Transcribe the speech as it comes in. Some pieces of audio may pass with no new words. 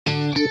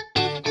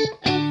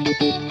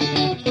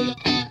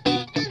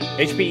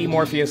HPE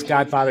Morpheus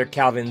Godfather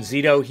Calvin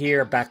Zito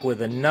here, back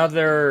with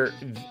another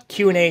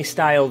Q&A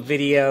style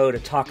video to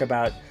talk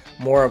about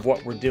more of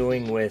what we're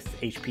doing with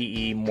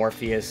HPE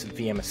Morpheus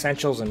VM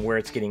Essentials and where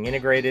it's getting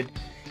integrated.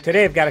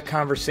 Today I've got a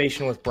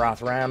conversation with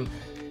Bharath Ram.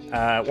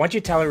 Why don't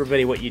you tell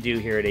everybody what you do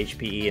here at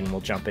HPE and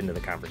we'll jump into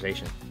the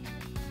conversation.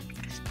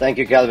 Thank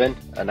you, Calvin.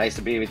 Nice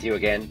to be with you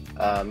again.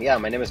 My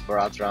name is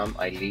Bharath Ram.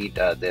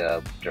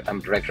 I'm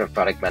Director of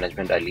Product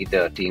Management. I lead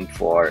the team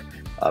for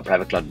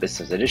Private Cloud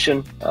Business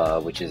Edition,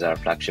 which is our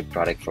flagship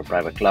product for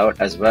private cloud,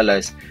 as well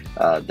as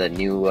the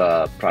new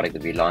product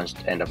that we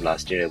launched end of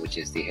last year, which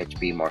is the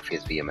HPE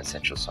Morpheus VM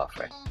Essentials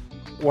software.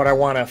 What I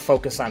want to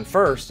focus on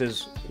first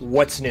is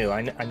what's new.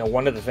 I know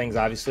one of the things,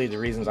 obviously, the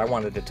reasons I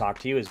wanted to talk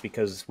to you is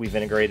because we've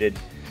integrated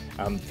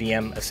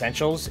VM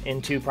Essentials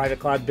into Private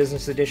Cloud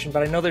Business Edition,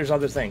 but I know there's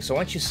other things. So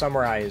why don't you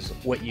summarize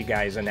what you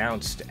guys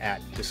announced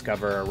at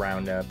Discover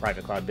around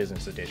Private Cloud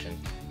Business Edition?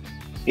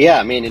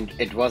 Yeah,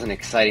 it was an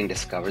exciting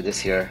Discover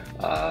this year.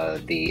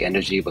 The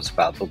energy was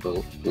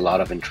palpable, a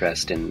lot of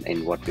interest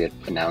in what we had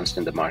announced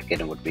in the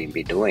market and what we'll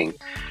be doing.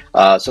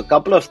 So a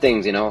couple of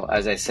things,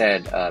 as I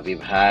said,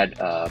 we've had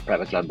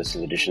Private Cloud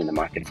Business Edition in the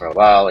market for a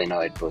while.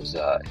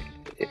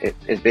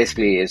 It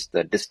basically is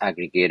the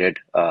disaggregated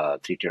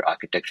three-tier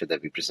architecture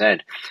that we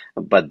present.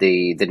 But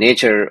the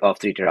nature of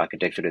three-tier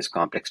architecture is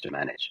complex to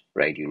manage,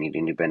 right? You need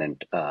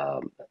independent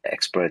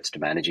experts to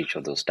manage each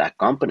of those stack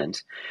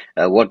components.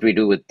 What we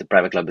do with the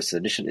Private Cloud Business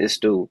Edition is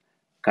to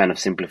kind of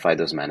simplify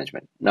those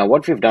management. Now,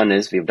 what we've done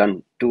is we've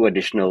done two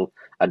additional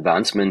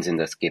advancements in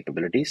those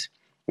capabilities.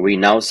 We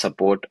now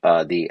support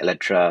the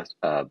Electra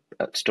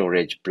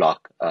storage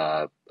block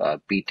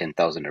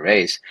B10,000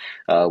 arrays,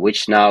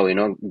 which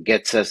now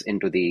gets us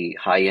into the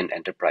high-end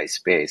enterprise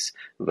space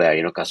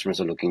where customers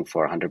are looking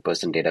for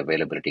 100% data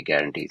availability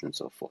guarantees and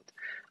so forth.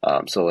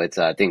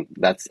 I think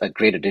that's a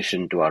great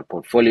addition to our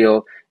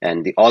portfolio,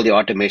 and all the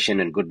automation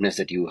and goodness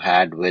that you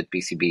had with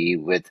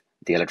PCBE with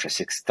the Electra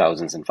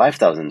 6000s and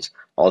 5000s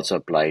also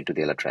apply to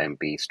the Electra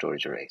MP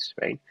storage arrays,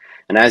 right?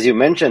 And as you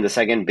mentioned, the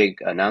second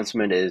big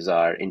announcement is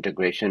our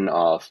integration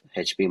of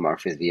HPE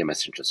Morpheus VM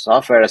Essentials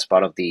software as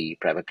part of the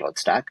private cloud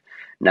stack.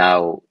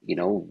 Now, you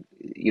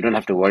don't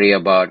have to worry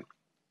about,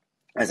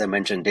 as I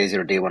mentioned, day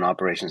zero, day one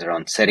operations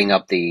around setting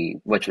up the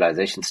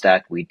virtualization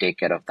stack. We take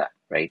care of that,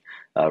 right?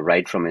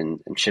 Right from in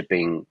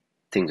shipping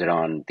things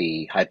around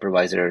the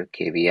hypervisor,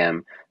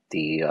 KVM,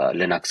 the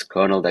Linux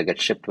kernel that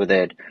gets shipped with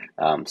it.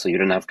 So you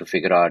don't have to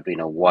figure out,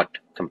 what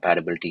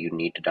compatibility you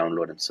need to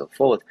download and so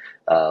forth.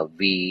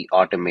 We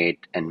automate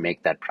and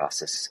make that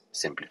process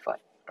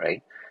simplified,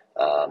 right?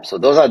 So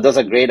those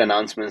are great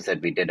announcements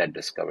that we did at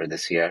Discover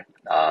this year.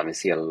 We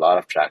see a lot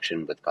of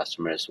traction with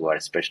customers who are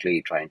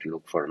especially trying to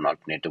look for an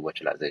alternative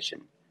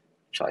virtualization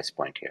choice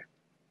point here.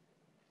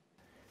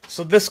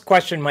 So this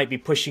question might be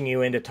pushing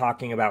you into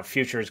talking about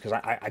futures, because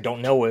I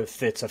don't know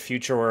if it's a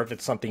future or if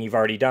it's something you've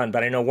already done.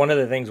 But I know one of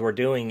the things we're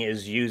doing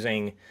is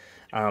using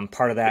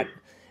part of that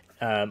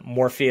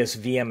Morpheus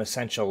VM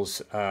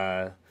Essentials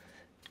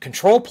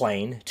control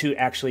plane to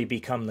actually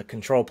become the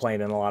control plane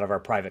in a lot of our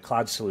private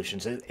cloud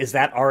solutions. Is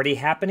that already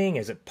happening?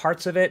 Is it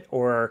parts of it?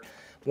 Or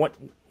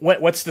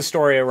what's the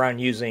story around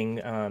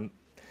using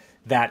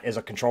that as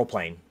a control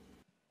plane?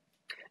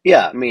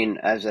 Yeah,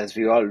 as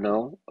we all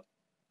know,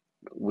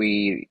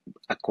 we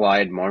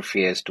acquired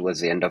Morpheus towards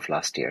the end of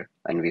last year,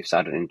 and we've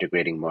started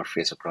integrating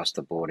Morpheus across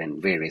the board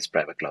in various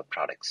private cloud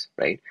products,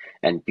 right?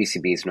 And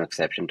PCB is no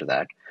exception to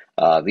that.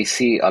 We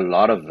see a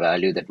lot of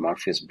value that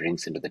Morpheus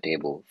brings into the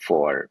table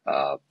for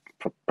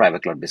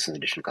private cloud business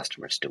edition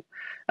customers too.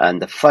 And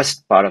the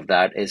first part of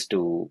that is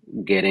to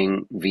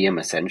getting VM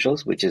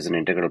Essentials, which is an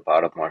integral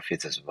part of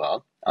Morpheus as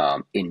well,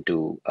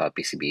 into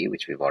PCB,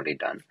 which we've already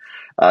done.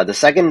 The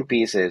second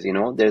piece is,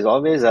 there's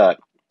always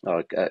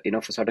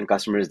for certain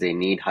customers, they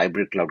need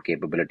hybrid cloud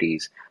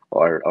capabilities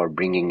or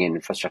bringing in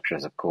infrastructure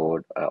as a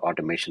code,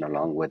 automation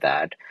along with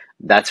that.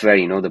 That's where,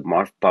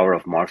 the power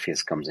of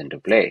Morpheus comes into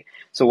play.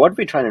 So what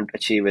we're trying to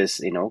achieve is,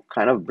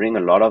 kind of bring a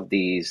lot of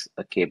these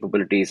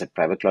capabilities that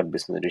Private Cloud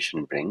Business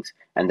Edition brings,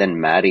 and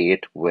then marry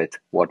it with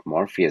what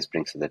Morpheus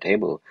brings to the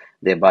table.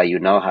 Thereby, you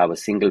now have a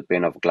single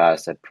pane of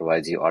glass that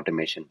provides you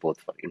automation both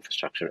for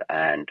infrastructure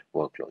and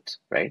workloads,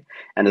 right?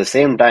 And at the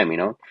same time,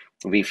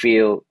 we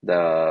feel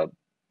the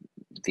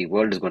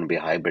world is going to be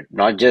a hybrid,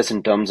 not just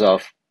in terms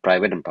of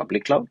private and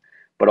public cloud,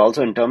 but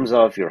also in terms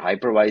of your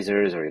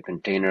hypervisors or your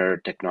container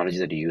technology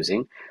that you're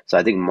using. So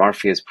I think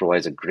Morpheus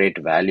provides a great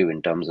value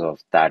in terms of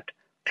that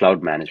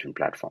cloud management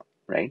platform,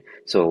 right?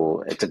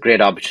 So it's a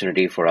great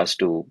opportunity for us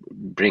to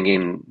bring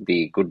in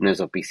the goodness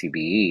of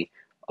PCBE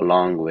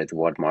along with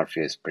what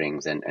Morpheus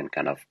brings and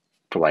kind of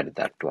provided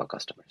that to our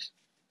customers.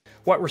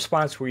 What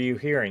response were you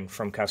hearing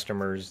from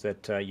customers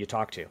that you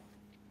talked to?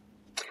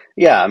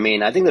 Yeah,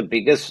 I think the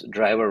biggest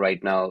driver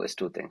right now is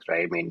two things,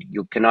 right?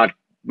 You cannot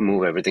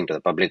move everything to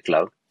the public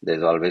cloud.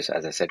 There's always,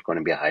 as I said, going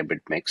to be a hybrid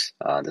mix.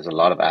 There's a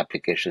lot of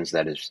applications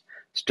that is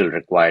still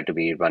required to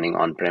be running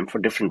on-prem for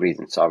different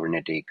reasons,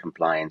 sovereignty,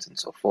 compliance, and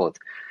so forth.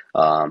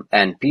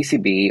 And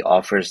PCB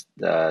offers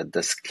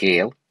the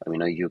scale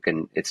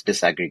It's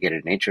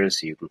disaggregated nature,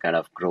 so you can kind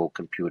of grow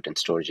compute and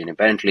storage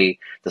independently.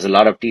 There's a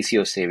lot of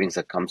TCO savings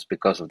that comes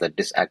because of the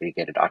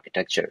disaggregated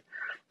architecture.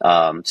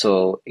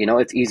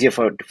 It's easier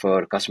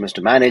for customers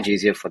to manage,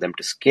 easier for them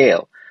to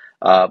scale.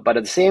 But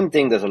at the same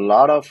thing, there's a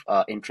lot of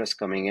interest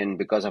coming in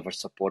because of our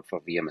support for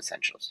VM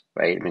Essentials,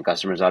 right? I mean,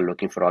 customers are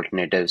looking for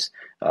alternatives,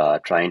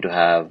 trying to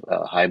have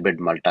a hybrid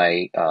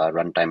multi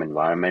runtime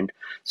environment.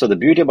 So the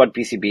beauty about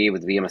PCB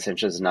with VM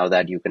Essentials is now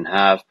that you can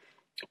have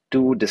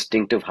two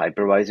distinctive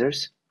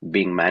hypervisors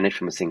being managed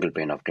from a single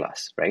pane of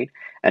glass, right?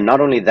 And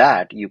not only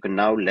that, you can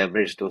now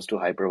leverage those two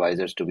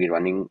hypervisors to be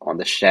running on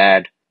the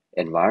shared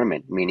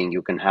environment, meaning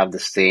you can have the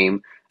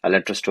same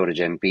Alletra Storage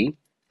MP,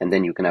 and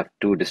then you can have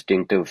two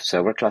distinctive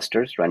server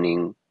clusters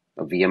running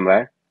a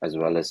VMware as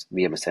well as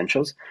VM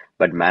Essentials,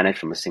 but managed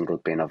from a single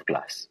pane of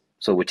glass.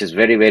 So, which is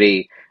very,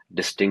 very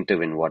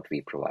distinctive in what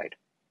we provide.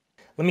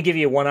 Let me give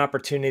you one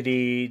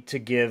opportunity to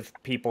give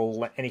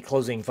people any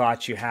closing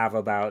thoughts you have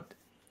about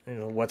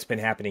what's been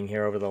happening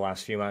here over the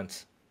last few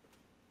months.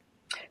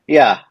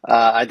 Yeah,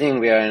 I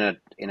think we are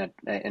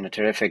in a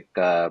terrific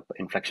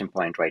inflection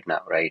point right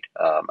now, right?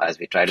 As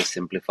we try to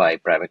simplify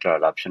private cloud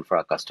adoption for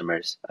our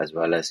customers, as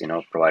well as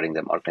providing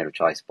them alternative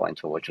choice points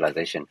for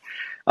virtualization.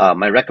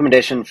 My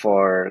recommendation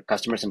for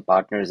customers and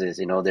partners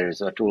is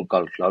there's a tool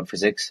called Cloud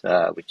Physics,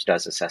 which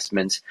does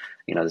assessments.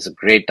 There's a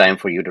great time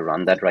for you to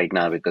run that right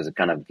now because it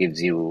kind of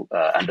gives you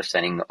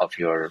understanding of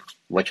your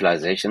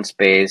virtualization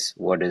space,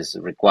 what is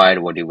required,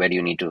 where do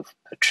you need to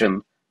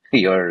trim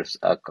your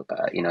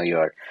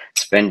your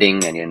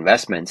spending and your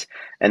investments,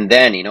 and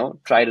then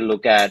try to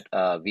look at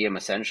VM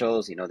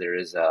Essentials. There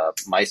is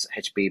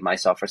HPE My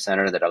Software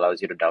Center that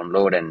allows you to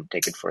download and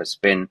take it for a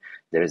spin.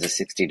 There is a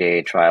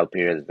 60-day trial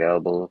period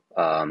available.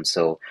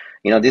 So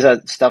these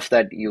are stuff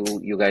that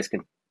you guys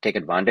can take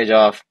advantage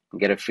of,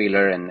 get a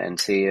feeler, and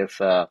see if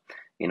the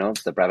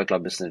Private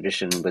Cloud Business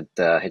Edition with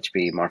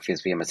HPE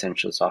Morpheus VM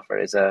Essentials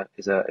software is a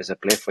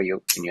play for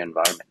you in your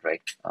environment,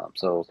 right?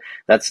 So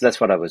that's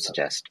what I would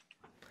suggest.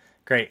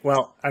 Great.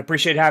 Well, I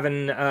appreciate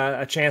having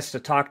a chance to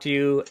talk to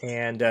you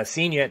and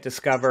seeing you at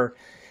Discover.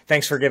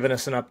 Thanks for giving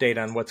us an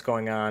update on what's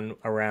going on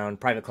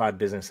around Private Cloud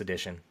Business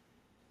Edition.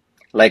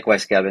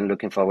 Likewise, Calvin.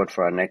 Looking forward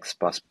for our next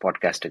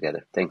podcast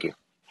together. Thank you.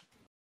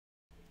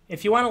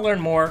 If you want to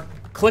learn more,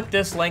 click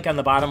this link on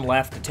the bottom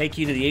left to take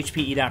you to the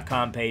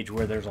HPE.com page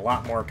where there's a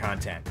lot more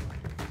content.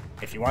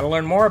 If you want to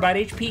learn more about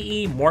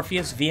HPE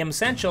Morpheus VM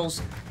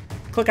Essentials,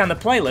 click on the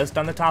playlist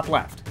on the top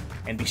left.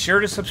 And be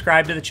sure to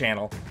subscribe to the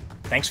channel.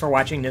 Thanks for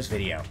watching this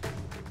video.